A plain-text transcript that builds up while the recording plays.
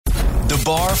The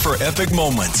bar for epic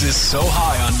moments is so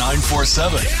high on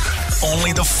 947.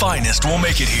 Only the finest will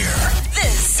make it here.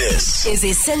 This is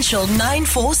Essential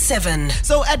 947.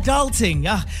 So adulting,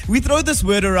 we throw this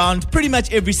word around pretty much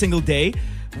every single day.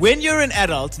 When you're an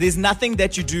adult, there's nothing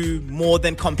that you do more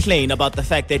than complain about the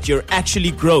fact that you're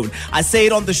actually grown. I say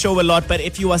it on the show a lot, but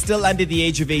if you are still under the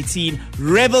age of 18,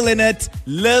 revel in it,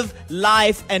 live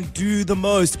life, and do the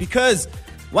most. Because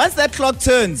once that clock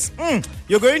turns,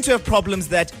 you're going to have problems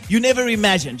that you never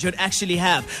imagined you'd actually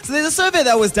have. So there's a survey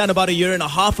that was done about a year and a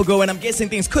half ago, and I'm guessing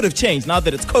things could have changed now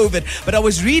that it's COVID. But I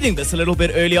was reading this a little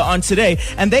bit earlier on today,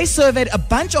 and they surveyed a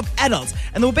bunch of adults,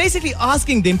 and they were basically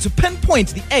asking them to pinpoint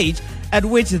the age at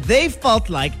which they felt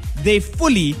like they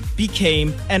fully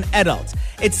became an adult.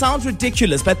 It sounds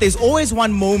ridiculous, but there's always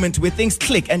one moment where things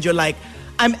click and you're like,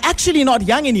 I'm actually not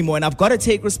young anymore, and I've got to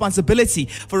take responsibility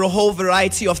for a whole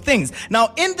variety of things.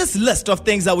 Now, in this list of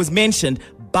things that was mentioned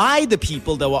by the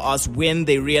people that were asked when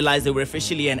they realized they were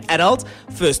officially an adult,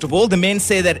 first of all, the men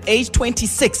say that age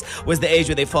 26 was the age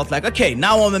where they felt like, okay,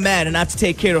 now I'm a man and I have to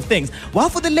take care of things. While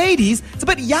for the ladies, it's a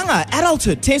bit younger.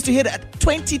 Adulthood tends to hit at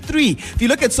 23. If you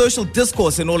look at social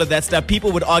discourse and all of that stuff,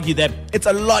 people would argue that it's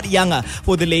a lot younger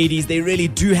for the ladies. They really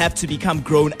do have to become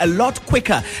grown a lot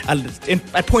quicker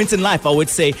at points in life, I would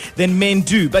say, than men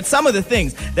do. But some of the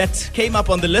things that came up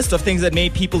on the list of things that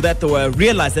made people that they were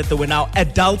realize that they were now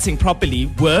adulting properly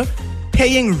were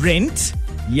paying rent.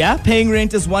 Yeah, paying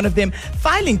rent is one of them.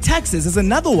 Filing taxes is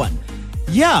another one.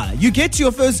 Yeah, you get to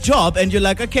your first job and you're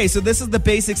like, okay, so this is the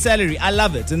basic salary. I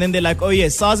love it. And then they're like, oh yeah,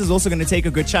 SARS is also going to take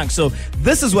a good chunk. So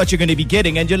this is what you're going to be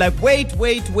getting. And you're like, wait.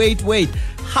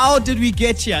 How did we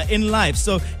get here in life?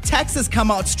 So taxes come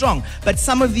out strong. But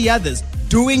some of the others,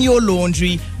 doing your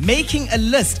laundry, making a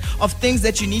list of things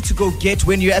that you need to go get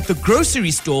when you're at the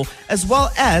grocery store, as well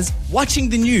as watching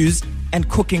the news and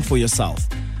cooking for yourself.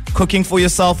 Cooking for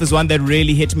yourself is one that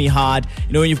really hit me hard.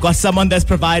 You know, when you've got someone that's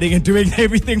providing and doing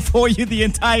everything for you the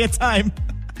entire time.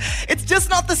 It's just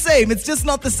not the same. It's just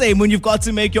not the same when you've got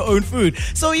to make your own food.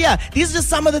 So yeah, these are just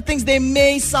some of the things. They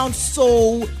may sound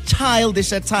so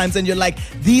childish at times and you're like,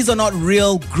 these are not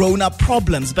real grown-up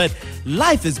problems. But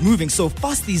life is moving so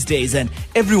fast these days and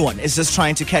everyone is just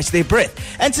trying to catch their breath.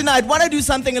 And tonight, I want to do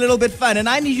something a little bit fun and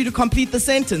I need you to complete the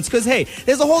sentence because, hey,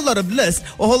 there's a whole lot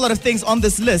of things on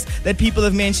this list that people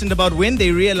have mentioned about when they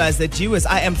realize that, gee whiz,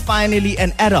 I am finally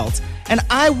an adult. And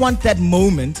I want that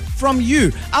moment from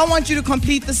you. I want you to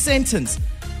complete the sentence.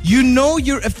 You know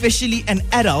you're officially an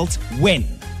adult when?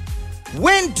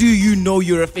 When do you know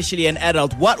you're officially an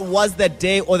adult? What was that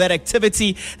day or that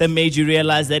activity that made you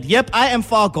realize that, yep, I am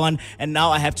far gone and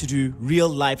now I have to do real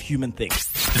life human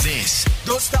things? This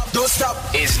don't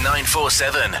stop is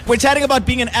 947. We're chatting about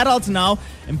being an adult now.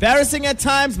 Embarrassing at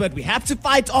times, but we have to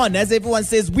fight on. As everyone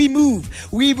says, we move.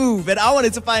 And I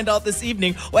wanted to find out this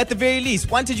evening, or at the very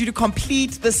least, wanted you to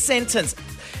complete the sentence.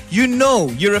 You know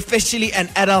you're officially an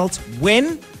adult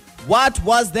when? What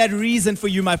was that reason for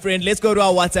you, my friend? Let's go to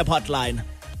our WhatsApp hotline.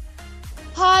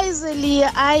 Hi, Zeli.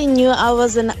 I knew I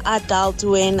was an adult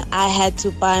when I had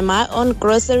to buy my own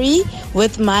grocery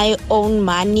with my own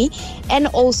money and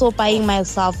also buying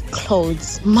myself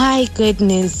clothes. My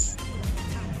goodness.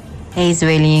 Hey,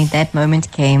 Zweli, that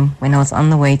moment came when I was on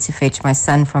the way to fetch my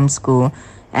son from school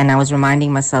and I was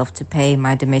reminding myself to pay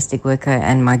my domestic worker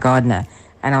and my gardener.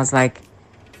 And I was like,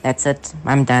 that's it.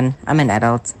 I'm done. I'm an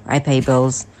adult. I pay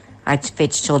bills. I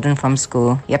fetch children from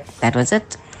school. Yep, that was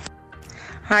it.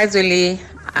 Hi, Zuli.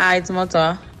 It's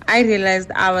Moto. I realized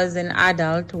I was an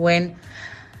adult when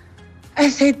a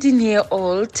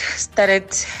 13-year-old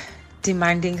started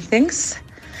demanding things,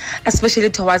 especially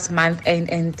towards month end,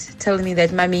 and telling me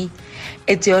that, Mommy,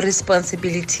 it's your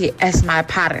responsibility as my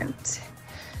parent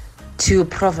to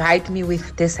provide me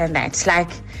with this and that.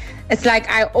 It's like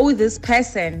I owe this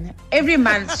person. Every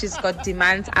month she's got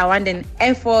demands. I want an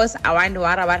Air Force. I want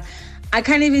whatever. I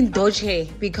can't even dodge her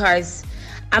because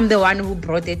I'm the one who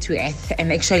brought her to earth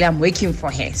and actually I'm working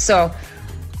for her. So,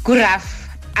 good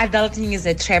enough. Adulting is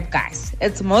a trap, guys.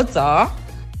 It's Moto.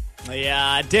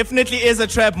 Yeah, definitely is a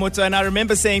trap, Moto. And I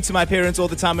remember saying to my parents all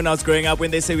the time when I was growing up, when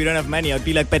they say we don't have money, I'd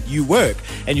be like, but you work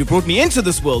and you brought me into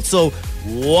this world. So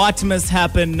what must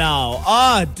happen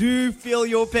now? Do feel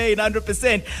your pain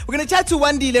 100%. We're going to chat to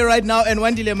Wandile right now. And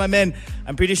Wandile, my man,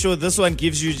 I'm pretty sure this one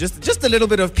gives you just a little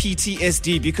bit of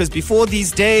PTSD because before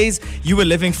these days, you were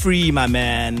living free, my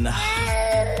man.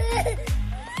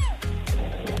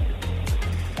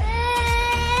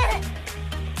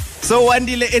 So,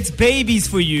 Wandile, it's babies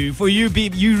for you. For you,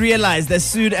 you realized as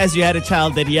soon as you had a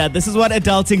child that, yeah, this is what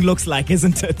adulting looks like,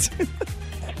 isn't it?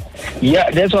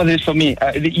 Yeah, that's what it is for me.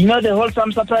 The whole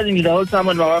time, surprisingly, the whole time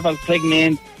when my wife was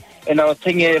pregnant, and I was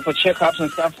taking it for checkups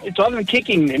and stuff. It wasn't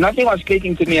kicking. Nothing was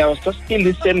clicking to me. I was just still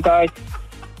the same guy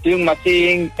doing my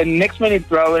thing. And next minute,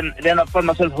 bro, and then I found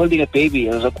myself holding a baby.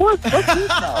 I was like, what's this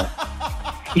now?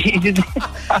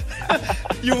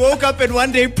 You woke up and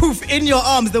one day, poof, in your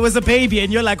arms there was a baby,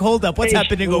 and you're like, hold up, what's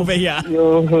happening over here?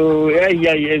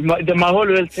 Yeah. My whole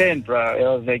world turned, bro.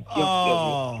 I was like,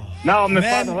 now I'm a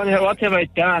father. What have I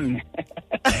done?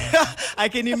 I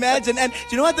can imagine. And do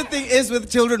you know what the thing is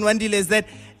with children, Wandile, is that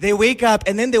they wake up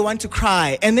and then they want to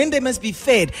cry, and then they must be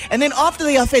fed, and then after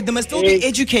they are fed they must still be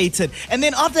educated, and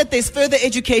then after that there's further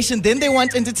education, then they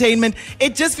want entertainment.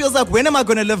 It just feels like, when am I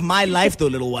going to live my life though,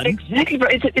 little one? Exactly, bro.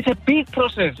 It's a big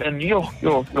process, and yo.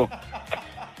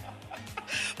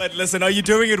 But listen, are you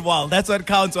doing it well? That's what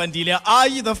counts, Wandile. Are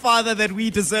you the father that we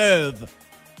deserve?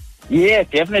 Yeah,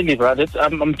 definitely, bro.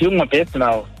 I'm doing my best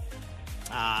now.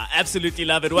 Absolutely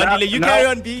love it. Wandile, you carry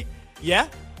on, yeah?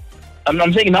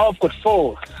 I'm saying now I've got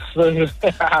 4.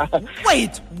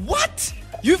 Wait, what?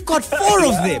 You've got 4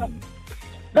 of them?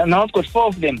 Now I've got 4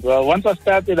 of them, bro. Once I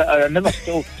started, I never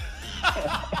stopped.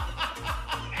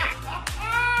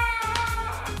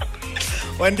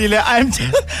 Wandile,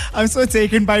 I'm so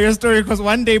taken by your story, because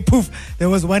one day, poof, there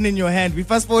was one in your hand. We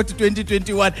fast forward to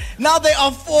 2021. Now there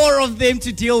are 4 of them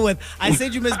to deal with. I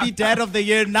said you must be dad of the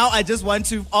year. Now I just want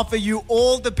to offer you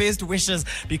all the best wishes,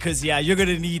 because, yeah, you're going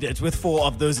to need it with 4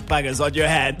 of those buggers on your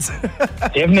hands.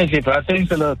 Definitely, bro.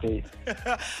 Thanks a lot.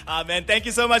 Man, thank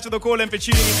you so much for the call and for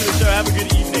tuning into the show. Have a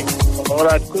good evening. All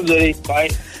right, cool, bye.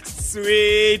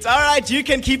 Sweet. All right, you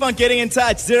can keep on getting in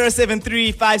touch.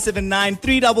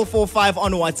 073-579-3445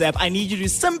 on WhatsApp. I need you to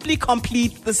simply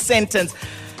complete the sentence.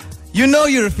 You know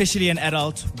you're officially an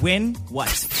adult when what?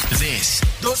 This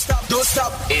Don't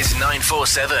Stop is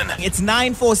 947. It's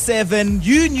 947.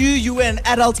 You knew you were an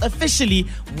adult officially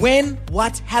when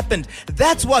what happened?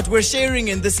 That's what we're sharing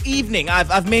in this evening.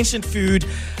 I've mentioned food.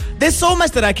 There's so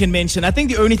much that I can mention. I think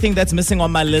the only thing that's missing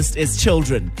on my list is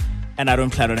children. And I don't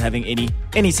plan on having any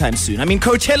anytime soon. I mean,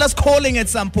 Coachella's calling at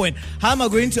some point. How am I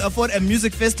going to afford a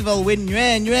music festival when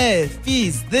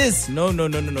fees this? No,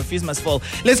 fees must fall.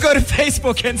 Let's go to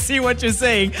Facebook and see what you're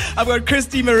saying. I've got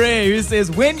Christy Murray who says,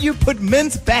 when you put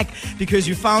mint back because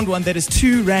you found one that is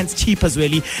 2 rands cheap as well,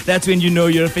 that's when you know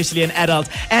you're officially an adult.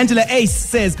 Angela Ace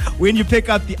says, when you pick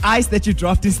up the ice that you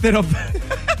dropped instead of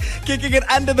kicking it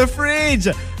under the fridge.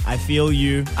 I feel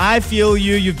you.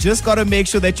 You've just got to make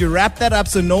sure that you wrap that up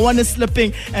so no one is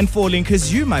slipping and falling,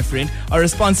 because you, my friend, are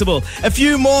responsible. A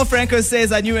few more. Franco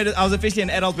says, I knew I was officially an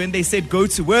adult when they said go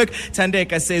to work.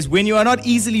 Tandeka says, when you are not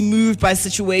easily moved by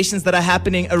situations that are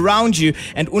happening around you.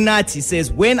 And Unati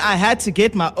says, when I had to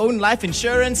get my own life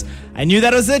insurance, I knew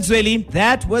that was it, Zweli.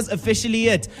 That was officially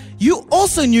it. You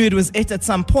also knew it was it at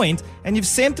some point, and you've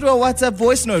sent through a WhatsApp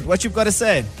voice note what you've got to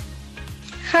say.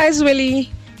 Hi, Zweli.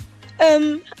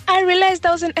 I realized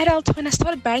I was an adult when I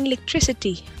started buying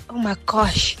electricity. Oh my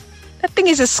gosh. That thing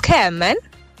is a scam, man.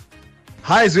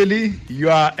 Hi, Zweli.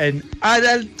 You are an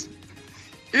adult.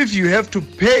 If you have to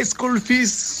pay school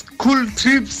fees, school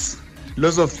trips,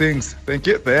 lots of things. Thank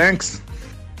you. Thanks.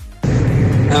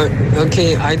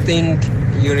 Okay, I think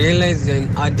you realize you're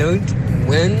an adult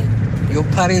when your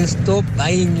parents stop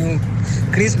buying you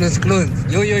Christmas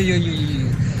clothes. Yo.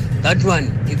 That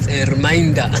one, it's a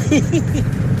reminder.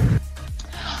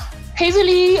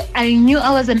 Hazily, I knew I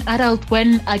was an adult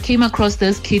when I came across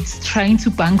those kids trying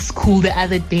to bunk school the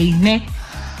other day, ne?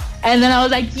 And then I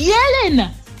was like, yelling!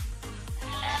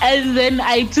 And then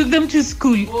I took them to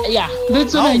school. Yeah,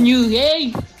 that's when I knew,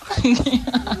 hey!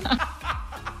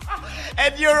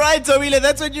 And you're right, Tawile.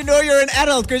 That's when you know you're an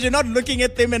adult, because you're not looking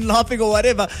at them and laughing or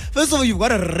whatever. First of all, you've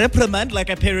got a reprimand like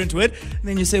a parent would. And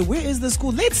then you say, where is the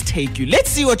school? Let's take you.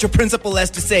 Let's see what your principal has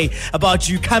to say about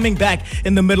you coming back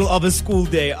in the middle of a school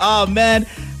day. Oh, man.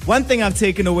 One thing I've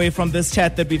taken away from this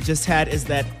chat that we've just had is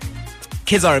that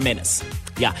kids are a menace.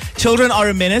 Yeah, children are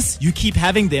a menace. You keep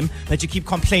having them, but you keep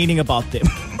complaining about them.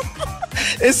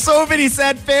 There's so many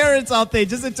sad parents out there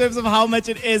just in terms of how much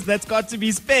it is that's got to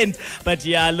be spent. But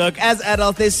yeah, look, as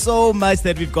adults, there's so much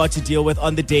that we've got to deal with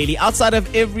on the daily. Outside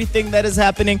of everything that is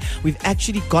happening, we've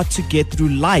actually got to get through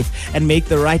life and make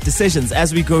the right decisions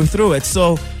as we go through it.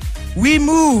 So we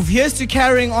move. Here's to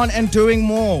carrying on and doing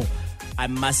more. I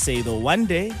must say, though, one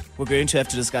day we're going to have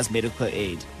to discuss medical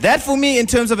aid. That, for me, in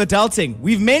terms of adulting,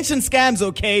 we've mentioned scams,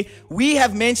 okay? We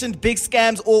have mentioned big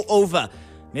scams all over.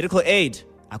 Medical aid,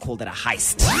 I call that a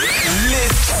heist.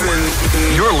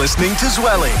 Listen. You're listening to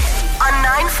Zweli on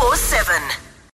 947.